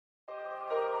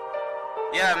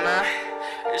Yeah, man,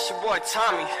 it's your boy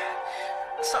Tommy.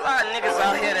 There's a lot of niggas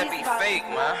out here that be fake,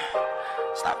 man.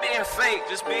 Stop being fake,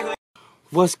 just be who.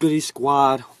 What's goody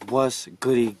squad? What's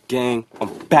goody gang?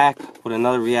 I'm back with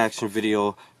another reaction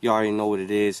video. You already know what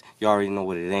it is. You already know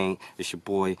what it ain't. It's your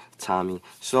boy Tommy.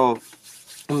 So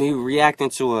I'm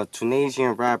reacting to a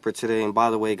Tunisian rapper today. And by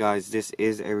the way, guys, this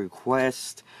is a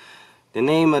request. The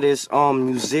name of this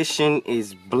musician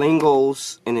is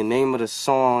Blingos, and the name of the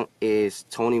song is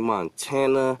Tony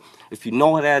Montana. If you know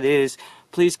what that is,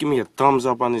 please give me a thumbs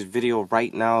up on this video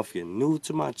right now. If you're new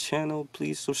to my channel,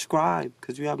 please subscribe,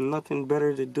 because you have nothing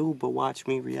better to do but watch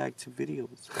me react to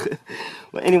videos.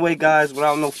 But anyway, guys,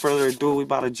 without no further ado, we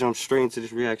about to jump straight into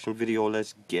this reaction video.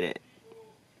 Let's get it.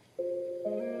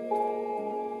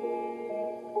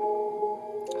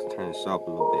 Let's turn this up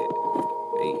a little bit.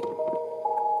 Hey.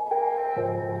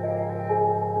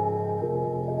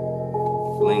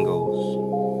 Blingos.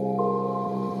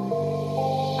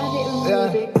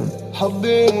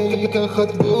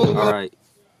 Alright,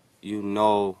 you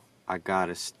know I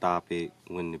gotta stop it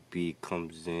when the beat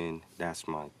comes in. That's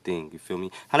my thing, you feel me?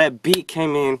 How that beat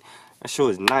came in, that show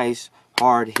is nice,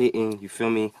 hard hitting, you feel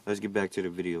me? Let's get back to the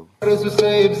video.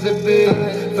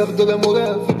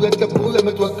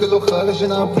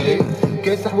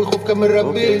 كاسح والخوف كم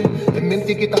الربي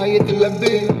هممتي كي تعيط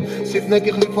اللبي سيفنا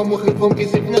كي خليفهم وخليفهم كي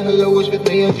سيفنا هلا واش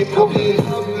بتنيا نجيب حبلي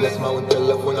نسمع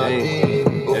ونتلفون عدي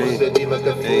وخص ما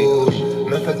كفوش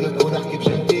ما فاتلك ونحكي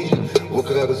بجدي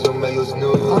وكرا رزهم ما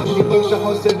يوزنوش عمري برشح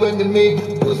وسلوان المي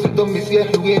وصل ضمي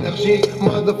سلاحي وين اخجي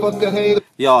ما فكر هاي.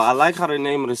 Yo, I like how the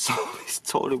name of the song is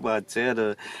Tony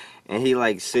Montana, and he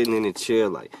like sitting in a chair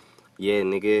like, yeah,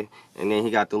 nigga. And then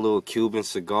he got the little Cuban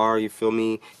cigar, you feel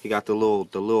me? He got the little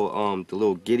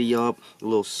giddy up, the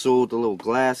little suit, the little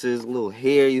glasses, the little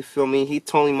hair, you feel me? He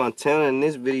Tony Montana in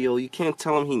this video. You can't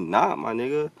tell him he not, my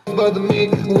nigga.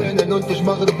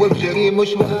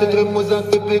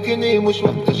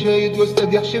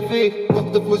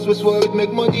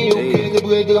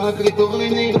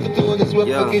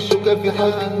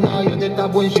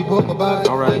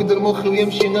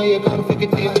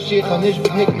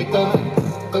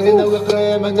 قرينا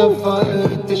وقرايا ما نفر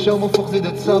تشاو من فوق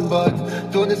زيد تصبر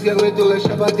تونس قرويت ولا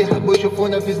شبات يحبوا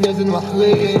يشوفونا في زنازن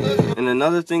وحليل. And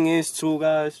another thing is too,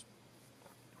 guys,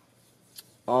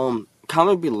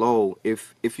 comment below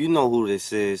if you know who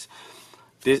this is.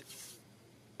 This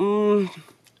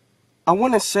I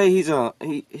want to say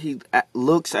he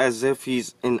looks as if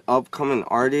he's an upcoming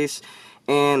artist,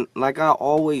 and like I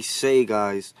always say,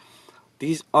 guys,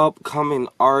 these upcoming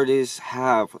artists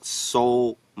have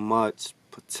so much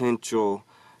potential,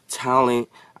 talent.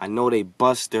 I know they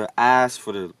bust their ass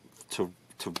for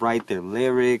to write their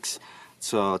lyrics,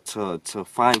 to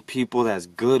find people that's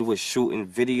good with shooting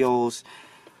videos,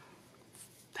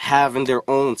 having their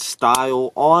own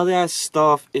style. All that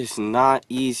stuff is not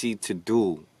easy to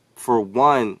do. For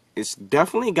one, it's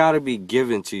definitely got to be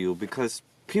given to you, because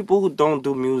people who don't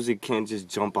do music can't just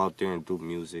jump out there and do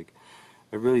music.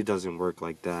 It really doesn't work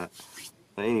like that.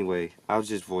 But anyway, I was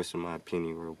just voicing my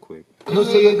opinion real quick.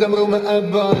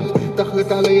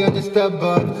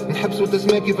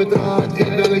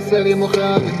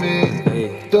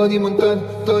 توني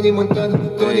مونتانا توني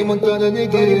مونتانا توني مونتانا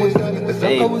نيجي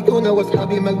الزنقة والتونة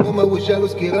واصحابي ملمومة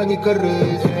والجالوس كيراني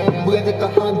كرز بغيت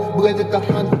الطحان بغيت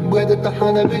الطحان بغيت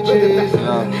الطحانة بتجيز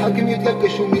حاكم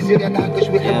يتلكش وميزير يتعكش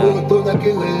ويحبوا يردونا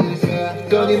كرز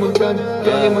توني مونتانا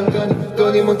توني مونتانا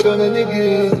توني مونتانا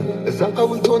نيجي الزنقة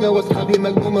والتونة واصحابي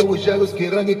ملمومة والجالوس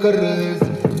كيراني كرز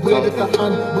بغيت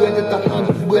الطحان بغيت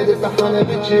الطحان بغيت الطحانة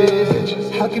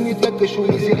بتجيز حاكم يتلكش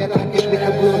وميزير يتعكش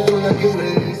ويحبوا يردونا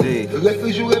كرز لف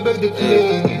الجوع برد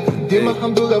تليني ديما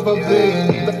الحمد لله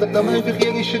فاضيني طمعين في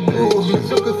خير يشدوه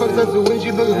سوق الفرزاز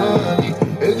ونجيب الهاني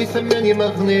اللي سماني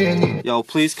مغنيني. Yo,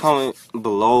 please comment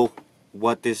below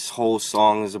what this whole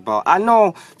song is about. I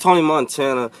know Tony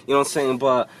Montana, you know what I'm saying,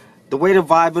 but the way the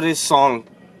vibe of this song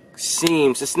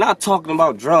seems, it's not talking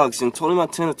about drugs, and Tony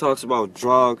Montana talks about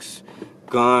drugs,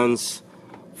 guns,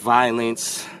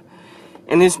 violence.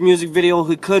 In this music video,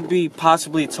 he could be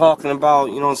possibly talking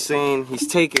about, you know what I'm saying, he's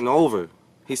taking over.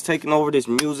 He's taking over this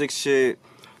music shit,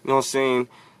 you know what I'm saying.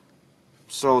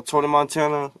 So Tony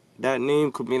Montana, that name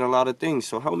could mean a lot of things.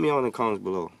 So help me out in the comments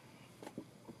below.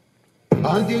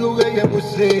 عندي لغاية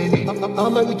بوزيني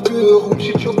عملت كوخ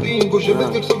ومشيت شوبينج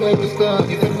وجبت لك صبع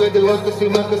بستاني في بلاد الوقت تصير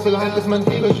ناقص العكس ما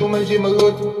نطيرش وما نجي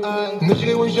مرود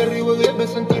نجري ونجري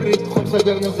واليابس نطري خمسة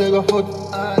قرن نغزل حوت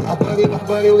عباري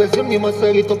بحباري ولازمني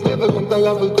مصاري توب ليفل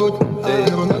ونطلع في الكود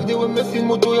رونالدو وميسي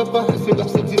نموتو يبا حسي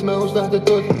بحسب زيد ماهوش تحت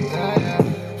التوت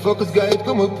فوكس قاعد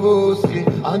كوم بوسي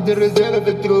عندي الرزالة في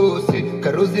التروسي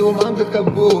كروزي ومعاملة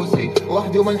كبوسي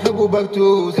وحدي وما نحبو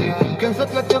برتوسي كان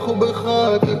ستلك ياخو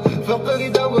بالخاطر فقري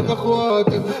داوك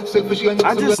اخواتر سيفش يعني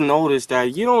I just noticed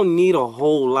that you don't need a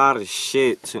whole lot of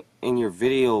shit in your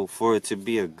video for it to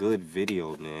be a good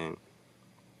video, man.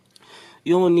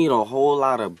 You don't need a whole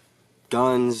lot of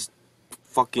guns,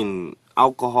 fucking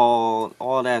alcohol,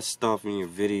 all that stuff in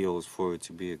your videos for it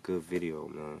to be a good video,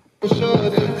 man.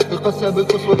 القصة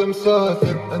بالقصوى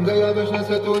مسافر انقيا باش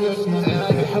نساتو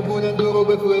نسنا يحبونا ندورو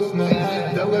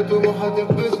بفلسنا دولة طموحات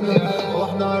تقبسنا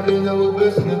واحنا عرينا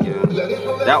ولبسنا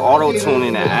That auto-tune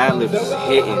in the ad-libs is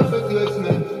hitting.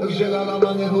 رجال على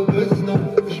ماني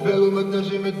وبسنا جبال وما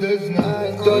تنجم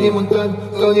تدزنا توني مونتان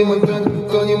توني مونتان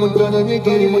توني مونتان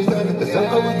نيجي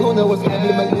الزنقة والكونة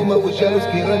واصحابي ملمومة والجالس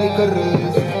كيراني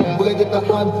كرس بغيت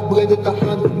الطحان بغيت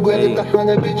الطحان بغيت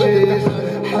الطحانة بيجيز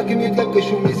حاكم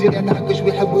يتلكش وميزير يتعكش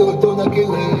ويحب يردونا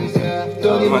كيريز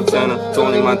توني مونتانا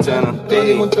توني مونتانا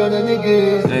توني مونتانا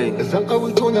نيجيز الزنقة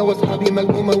والكونة واصحابي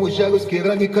ملمومة والجالس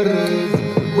كيراني كرس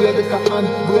بغيت الطحان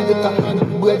بغيت الطحان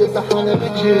بغيت الطحانة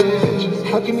بيجيز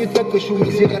حاكم يتلكش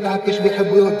وميزير يتعكش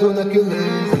ويحب يردونا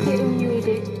كيريز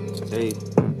Hey.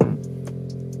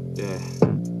 Yeah.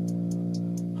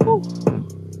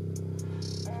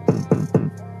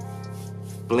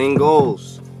 Blingos,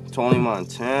 Tony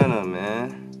Montana, man.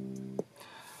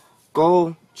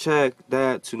 Go check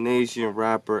that Tunisian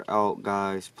rapper out,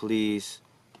 guys, please.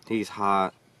 He's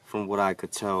hot, from what I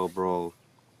could tell, bro.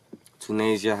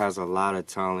 Tunisia has a lot of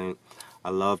talent. I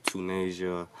love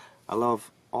Tunisia. I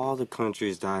love all the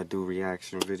countries that I do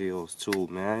reaction videos to,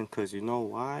 man. Because you know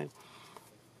why?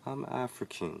 I'm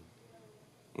African.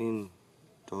 And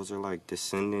those are like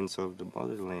descendants of the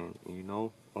motherland, you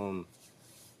know?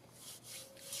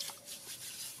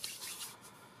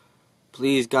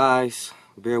 Please, guys,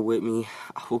 bear with me.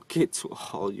 I will get to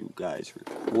all you guys'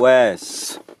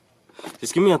 requests.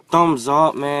 Just give me a thumbs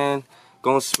up, man.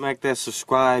 Go and smack that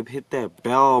subscribe, hit that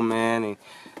bell, man, and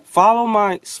follow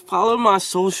my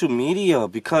social media,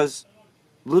 because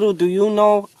little do you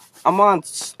know, I'm on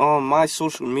my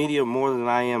social media more than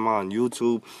I am on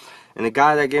YouTube. And the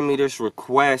guy that gave me this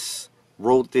request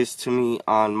wrote this to me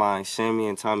on my Sammy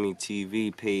and Tommy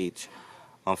TV page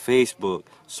on Facebook.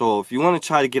 So if you want to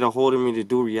try to get a hold of me to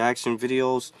do reaction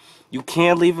videos, you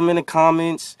can leave them in the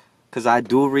comments, because I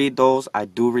do read those. I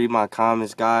do read my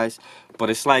comments, guys. But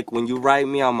it's like when you write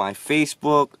me on my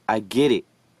Facebook, I get it.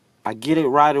 I get it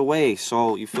right away.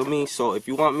 So you feel me? So if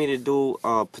you want me to do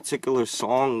a particular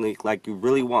song, like you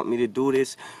really want me to do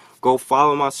this, go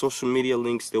follow my social media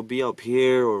links. They'll be up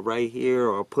here or right here,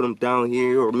 or I'll put them down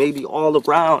here, or maybe all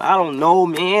around. I don't know,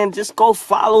 man. Just go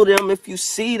follow them if you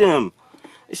see them.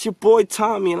 It's your boy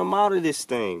Tommy, and I'm out of this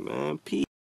thing, man. Peace.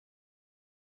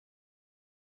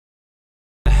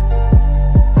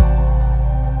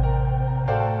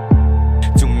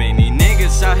 Too many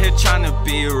niggas out here trying to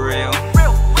be real.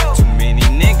 Too many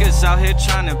niggas out here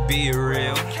trying to be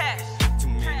real.